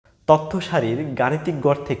তথ্য সারির গাণিতিক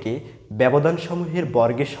গড় থেকে ব্যবধানসমূহের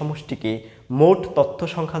বর্গের সমষ্টিকে মোট তথ্য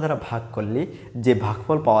সংখ্যা দ্বারা ভাগ করলে যে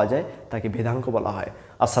ভাগফল পাওয়া যায় তাকে ভেদাঙ্ক বলা হয়।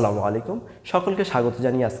 আসসালামু আলাইকুম, সকলকে স্বাগত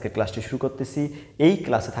জানিয়ে আজকে ক্লাসটি শুরু করতেছি। এই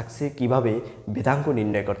ক্লাসে থাকছে কিভাবে ভেদাঙ্ক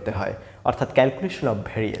নির্ণয় করতে হয়, অর্থাৎ ক্যালকুলেশন অফ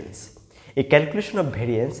ভ্যারিয়েন্স। এই ক্যালকুলেশন অফ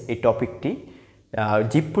ভ্যারিয়েন্স এই টপিকটি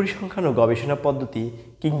জীব পরিসংখ্যান ও গবেষণা পদ্ধতি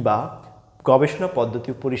কিংবা গবেষণা পদ্ধতি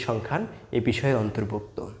ও পরিসংখ্যান এই বিষয়ের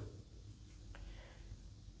অন্তর্ভুক্ত।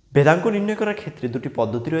 ভেদাঙ্ক নির্ণয় করার ক্ষেত্রে দুটি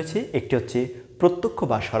পদ্ধতি রয়েছে, একটি হচ্ছে প্রত্যক্ষ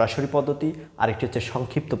বা সরাসরি পদ্ধতি, আরেকটি হচ্ছে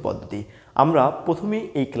সংক্ষিপ্ত পদ্ধতি। আমরা প্রথমে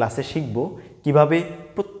এই ক্লাসে শিখব কিভাবে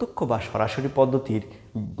প্রত্যক্ষ বা সরাসরি পদ্ধতির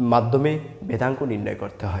মাধ্যমে ভেদাঙ্ক নির্ণয়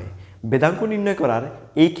করতে হয়। ভেদাঙ্ক নির্ণয় করার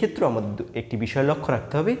এই ক্ষেত্রে আমাদের একটি বিষয় লক্ষ্য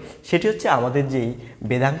রাখতে হবে, সেটি হচ্ছে আমাদের যেই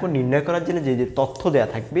ভেদাঙ্ক নির্ণয় করার জন্য যে তথ্য দেয়া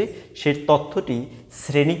থাকবে সেই তথ্যটি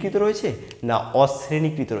শ্রেণীকৃত রয়েছে না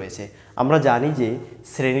অশ্রেণীকৃত রয়েছে। আমরা জানি যে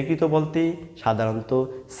শ্রেণীকৃত বলতে সাধারণত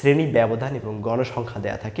শ্রেণী, ব্যবধান এবং গণসংখ্যা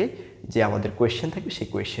দেয়া থাকে, যে আমাদের কোয়েশ্চেন থাকবে সেই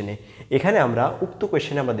কোয়েশ্চেনে। এখানে আমরা উক্ত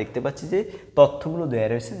কোয়েশ্চেনে আমরা দেখতে পাচ্ছি যে তথ্যগুলো দেয়া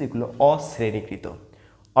রয়েছে যেগুলো অশ্রেণীকৃত,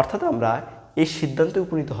 অর্থাৎ আমরা এই সিদ্ধান্তে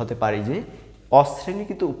উপনীত হতে পারি যে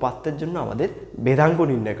অশ্রেণীকৃত উপাত্তের জন্য আমাদের ভেদাঙ্ক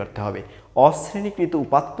নির্ণয় করতে হবে। অশ্রেণীকৃত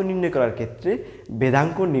উপাত্ত নির্ণয় করার ক্ষেত্রে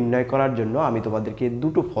ভেদাঙ্ক নির্ণয় করার জন্য আমি তোমাদেরকে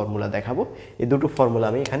দুটো ফর্মুলা দেখাবো। এই দুটো ফর্মুলা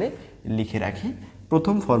আমি এখানে লিখে রাখি।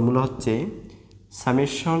 প্রথম ফর্মুলা হচ্ছে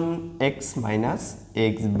summation x minus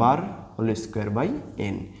x bar whole square by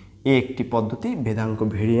N. এই একটি পদ্ধতি ভেদাঙ্ক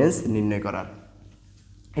ভেরিয়েন্স নির্ণয় করার।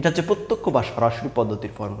 এটা হচ্ছে প্রত্যক্ষ বা সরাসরি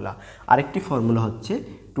পদ্ধতির ফর্মুলা। আরেকটি ফর্মুলা হচ্ছে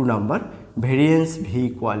 2 number, variance V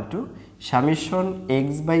equal to summation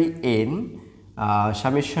x by N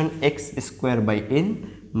summation x square by N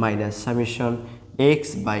minus summation x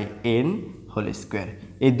by N whole square.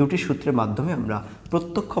 এই দুটি সূত্রের মাধ্যমে আমরা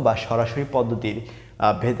প্রত্যক্ষ বা সরাসরি পদ্ধতির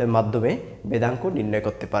মাধ্যমে ভেদাঙ্ক নির্ণয়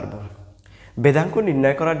করতে পারব। ভেদাঙ্ক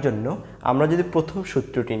নির্ণয় করার জন্য আমরা যদি প্রথম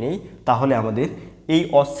সূত্রটি নেই, তাহলে আমাদের এই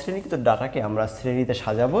অশ্রেণীকৃত ডাটাকে আমরা শ্রেণীতে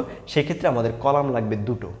সাজাবো, সেক্ষেত্রে আমাদের কলাম লাগবে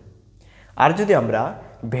দুটো। আর যদি আমরা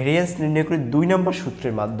ভেরিয়েন্স নির্ণয় করি 2 নম্বর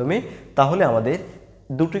সূত্রের মাধ্যমে, তাহলে আমাদের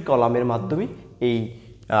দুটি কলামের মাধ্যমে এই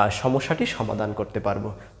সমস্যাটি সমাধান করতে পারবো।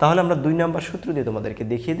 তাহলে আমরা 2 নম্বর সূত্র দিয়ে তোমাদেরকে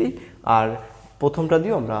দেখিয়ে দিই, আর প্রথমটা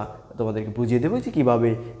দিয়েও আমরা তোমাদেরকে বুঝিয়ে দেবো যে কীভাবে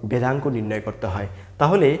ভেদাঙ্ক নির্ণয় করতে হয়।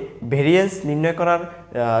 তাহলে ভেরিয়েন্স নির্ণয় করার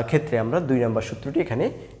ক্ষেত্রে আমরা 2 নম্বর সূত্রটি এখানে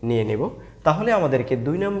নিয়ে নেব। তাহলে আমাদেরকে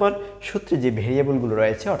 2 নম্বর সূত্রে যে ভেরিয়েবলগুলো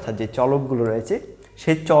রয়েছে, অর্থাৎ যে চলকগুলো রয়েছে,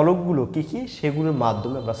 সেই চলকগুলো কী কী সেগুলোর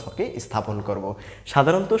মাধ্যমে আমরা ছকে স্থাপন করব।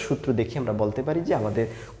 সাধারণত সূত্র দেখে আমরা বলতে পারি যে আমাদের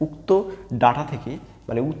উক্ত ডাটা থেকে,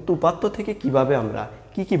 মানে উক্ত উপাত্ত থেকে কিভাবে আমরা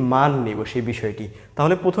কি কি মান নেব সেই বিষয়টি।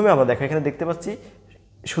 তাহলে প্রথমে আমরা এখানে দেখতে পাচ্ছি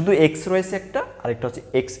শুধু এক্স রয়েছে একটা, আরেকটা হচ্ছে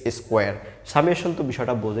এক্স স্কোয়ার। সামেশন তো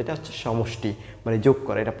বিষয়টা বোঝে, এটা হচ্ছে সমষ্টি, মানে যোগ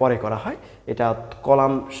করা, এটা পরে করা হয়, এটা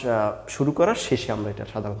কলাম শুরু করার শেষে আমরা এটা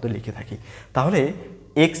সাধারণত লিখে থাকি। তাহলে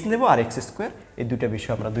এক্স নেব আর এক্স স্কোয়ার, এই দুইটা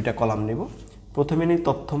বিষয় আমরা দুইটা কলাম নেব। প্রথমে নিই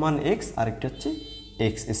তথ্যমান এক্স, আরেকটা হচ্ছে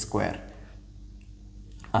এক্স স্কোয়ার।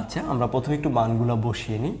 আচ্ছা, আমরা প্রথমে একটু মানগুলো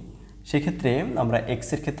বসিয়ে নিই। সেক্ষেত্রে আমরা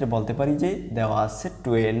এক্সের ক্ষেত্রে বলতে পারি যে দেওয়া আছে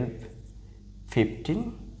 12, 15,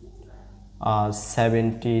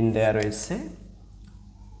 17 দেওয়া রয়েছে,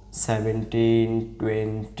 17,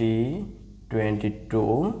 20,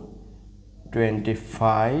 22,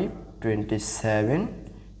 25, 27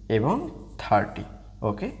 এবং 30।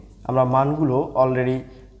 ওকে, আমরা মানগুলো অলরেডি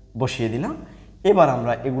বসিয়ে দিলাম। এবার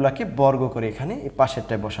আমরা এগুলাকে বর্গ করে এখানে এই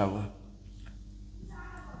পাশেরটায় বসাবো।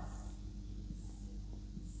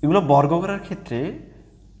 এগুলো বর্গ করার ক্ষেত্রে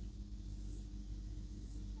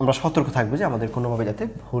আমরা সতর্ক থাকবো যে আমাদের কোনোভাবে যাতে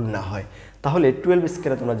ভুল না হয়। তাহলে 12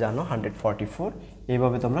 স্কোয়ারে তোমরা জানো 144,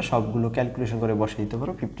 এইভাবে তোমরা সবগুলো ক্যালকুলেশন করে বসিয়ে দিতে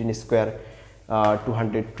পারো। 15 স্কোয়ার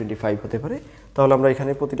 225 হতে পারে। তাহলে আমরা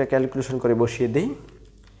এখানে প্রতিটা ক্যালকুলেশন করে বসিয়ে দিই।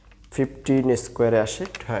 15 স্কোয়ারে আসে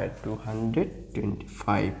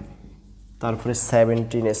 225, তারপরে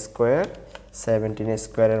 17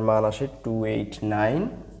 স্কোয়ারের মান আসে 289,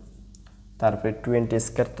 তারপরে 20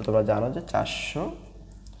 স্কোয়ার তো তোমরা জানো যে 400,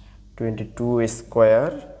 22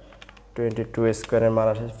 স্কোয়ারের মান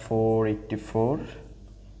আসে 484,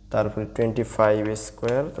 তারপরে 25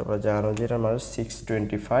 স্কোয়ার তোমরা জানো যে এটার মান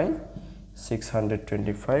 625,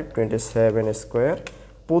 27 স্কোয়ার।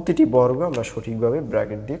 প্রতিটি বর্গ আমরা সঠিকভাবে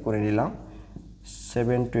ব্র্যাকেট দিয়ে করে নিলাম।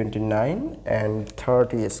 729 অ্যান্ড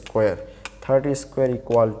 30 স্কোয়ার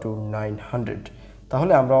ইকুয়াল টু 900।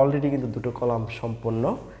 তাহলে আমরা অলরেডি কিন্তু দুটো কলাম সম্পন্ন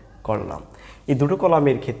করলাম। এই দুটো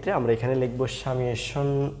কলামের ক্ষেত্রে আমরা এখানে লিখব সামেশন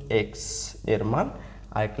এক্স এর মান,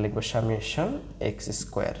 আর একটা লিখব সামেশন এক্স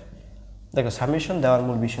স্কোয়ার। দেখো, সামেশন দেওয়ার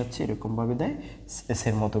মূল বিষয় হচ্ছে এরকমভাবে দেয় এস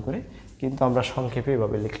এর মতো করে, কিন্তু আমরা সংক্ষেপে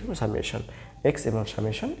এভাবে লিখলাম সামেশন এক্স এবং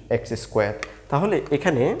সামেশন এক্স স্কোয়ার। তাহলে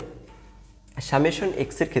এখানে সামেশন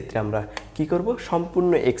এক্স এর ক্ষেত্রে আমরা কি করব,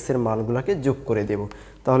 সম্পূর্ণ এক্স এর মানগুলোকে যোগ করে দেব।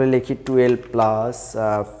 তাহলে লিখি 12 plus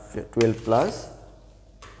 15 plus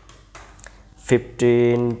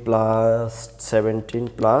 17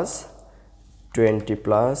 plus 20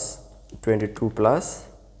 plus 22 plus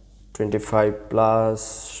 25 plus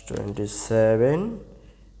 27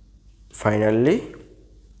 finally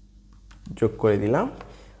যোগ করে দিলাম।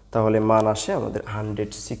 তাহলে মান আসে আমাদের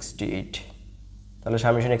 168। তাহলে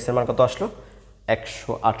সামেশন এক্স এর মান কত আসলো,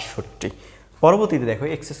 168। পরবর্তীতে দেখো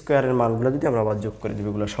এক্স স্কোয়ারের মানগুলো যদি আমরা আবার যোগ করে দিব,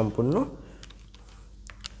 এগুলো সম্পূর্ণ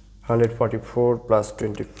 144 plus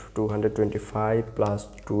 225 plus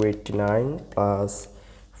 289 plus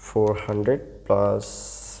 400 plus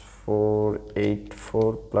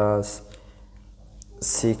 484 plus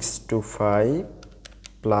 625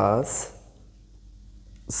 plus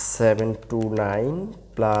 729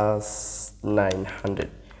 plus 900।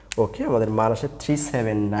 ওকে, আমাদের মান আসে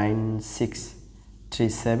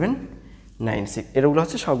 3796। এরগুলো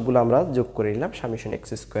হচ্ছে সবগুলো আমরা যোগ করে নিলাম সামেশন এক্স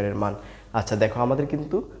স্কোয়ারের মান। আচ্ছা দেখো, আমাদের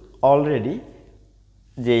কিন্তু অলরেডি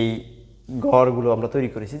যেই গড়গুলো আমরা তৈরি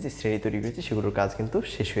করেছি, যে শ্রেণী তৈরি করেছি, সেগুলোর কাজ কিন্তু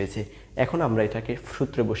শেষ হয়েছে। এখন আমরা এটাকে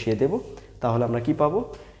সূত্রে বসিয়ে দেব। তাহলে আমরা কি পাবো,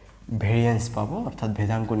 ভেরিয়েন্স পাবো, অর্থাৎ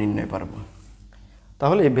ভেদাঙ্ক নির্ণয় পারবো।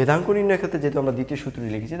 তাহলে ভেদাঙ্ক নির্ণয়ের ক্ষেত্রে যেহেতু আমরা দ্বিতীয় সূত্রটি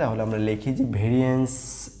লিখেছি, তাহলে আমরা লিখি যে ভেরিয়েন্স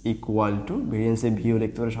ইকুয়াল টু, ভেরিয়েন্সে ভিও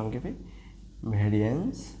লিখতে পারে সংক্ষেপে,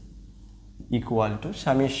 variance equal to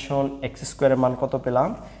summation x স্কোয়ারের মান কত পেলাম,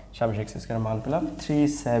 সামেশন এক্স স্কোয়ারের মান পেলাম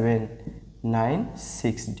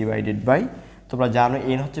 3796 ডিভাইডেড বাই, তোমরা জানো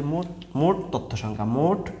এন হচ্ছে মোট তথ্য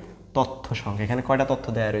সংখ্যা, এখানে কয়টা তথ্য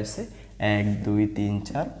দেওয়া রয়েছে, 1 2 3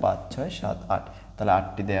 4 5 6 7 8, তাহলে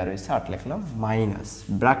 8টি দেওয়া রয়েছে, 8 লিখলাম, মাইনাস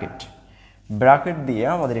ব্র্যাকেট দিয়ে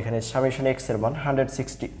আমাদের এখানে সামেশন এক্স এর মান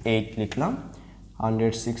 168 লিখলাম,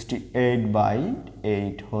 168 বাই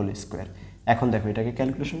 8 হোল স্কোয়ার। এখন দেখো এটাকে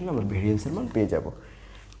ক্যালকুলেশন করলে আমরা ভেরিয়েন্সের মান পেয়ে যাব,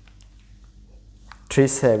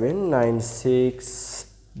 3796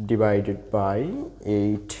 divided by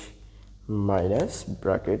 8 minus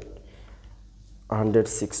bracket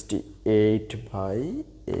 168 by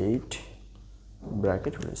 8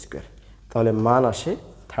 bracket whole square. তাহলে মান আসে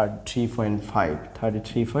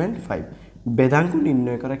 33.5। বেদাঙ্ক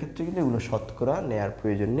নির্ণয় করার ক্ষেত্রে কিন্তু এগুলো শতকরা নেওয়ার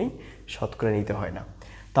প্রয়োজন নেই, শতকরা নিতে হয় না।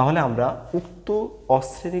 তাহলে আমরা উক্ত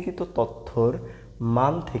অশ্রেণীকৃত তথ্যর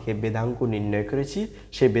মান থেকে বেদাঙ্ক নির্ণয় করেছি,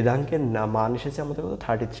 সেই বেদাঙ্কের মান এসেছে আমাদের কত,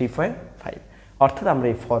 33.5। অর্থাৎ আমরা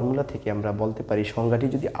এই ফর্মুলা থেকে আমরা বলতে পারি, সংজ্ঞাটি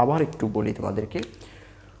যদি আবার একটু বলি তোমাদেরকে,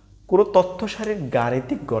 কোনো তথ্য সারির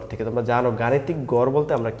গাণিতিক গড় থেকে, তোমরা জানো গাণিতিক গড়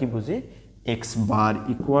বলতে আমরা কি বুঝি, x bar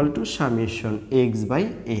equal to summation x by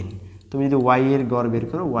N. তুমি যদি ওয়াই এর গড় বের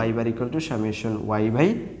করো, y bar equal to summation Y by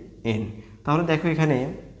N. তাহলে দেখো এখানে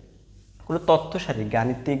কোনো তথ্য সারির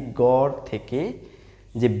গাণিতিক গড় থেকে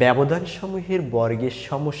যে ব্যবধান সমূহের বর্গের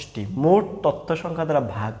সমষ্টি মোট তথ্য সংখ্যা দ্বারা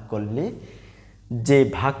ভাগ করলে যে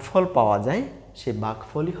ভাগফল পাওয়া যায়, সে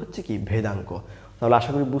ভাগফলই হচ্ছে কি, ভেদাঙ্ক। তাহলে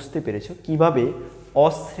আশা করি বুঝতে পেরেছো কিভাবে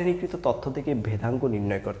অশ্রেণীকৃত তথ্য থেকে ভেদাঙ্ক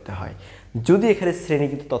নির্ণয় করতে হয়। যদি এখানে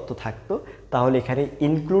শ্রেণীকৃত তথ্য থাকতো, তাহলে এখানে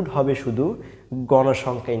ইনক্লুড হবে শুধু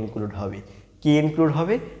গণসংখ্যা, ইনক্লুড হবে কি, ইনক্লুড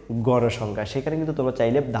হবে গণসংখ্যা। সেখানে কিন্তু তোমরা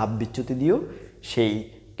চাইলে ধাপ বিচ্যুতি দিয়েও সেই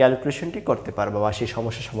ক্যালকুলেশনটি করতে পারবা বা সেই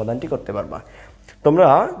সমস্যার সমাধানটি করতে পারবা। তোমরা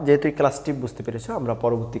যেহেতু এই ক্লাসটি বুঝতে পেরেছো, আমরা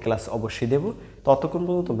পরবর্তী ক্লাস অবশ্যই দেব। ততক্ষণ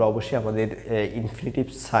পর্যন্ত তোমরা অবশ্যই আমাদের ইনফিনিটিভ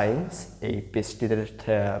সায়েন্স এই পেজটিতে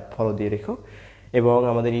ফলো দিয়ে রেখো, এবং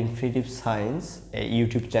আমাদের ইনফিনিটিভ সায়েন্স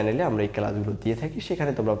ইউটিউব চ্যানেলে আমরা এই ক্লাসগুলো দিয়ে থাকি,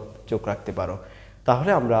 সেখানে তোমরা চোখ রাখতে পারো।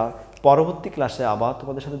 তাহলে আমরা পরবর্তী ক্লাসে আবার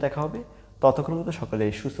তোমাদের সাথে দেখা হবে। ততক্ষণ পর্যন্ত সকলে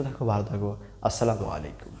সুস্থ থাকো, ভালো থাকো। আসসালামু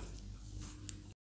আলাইকুম।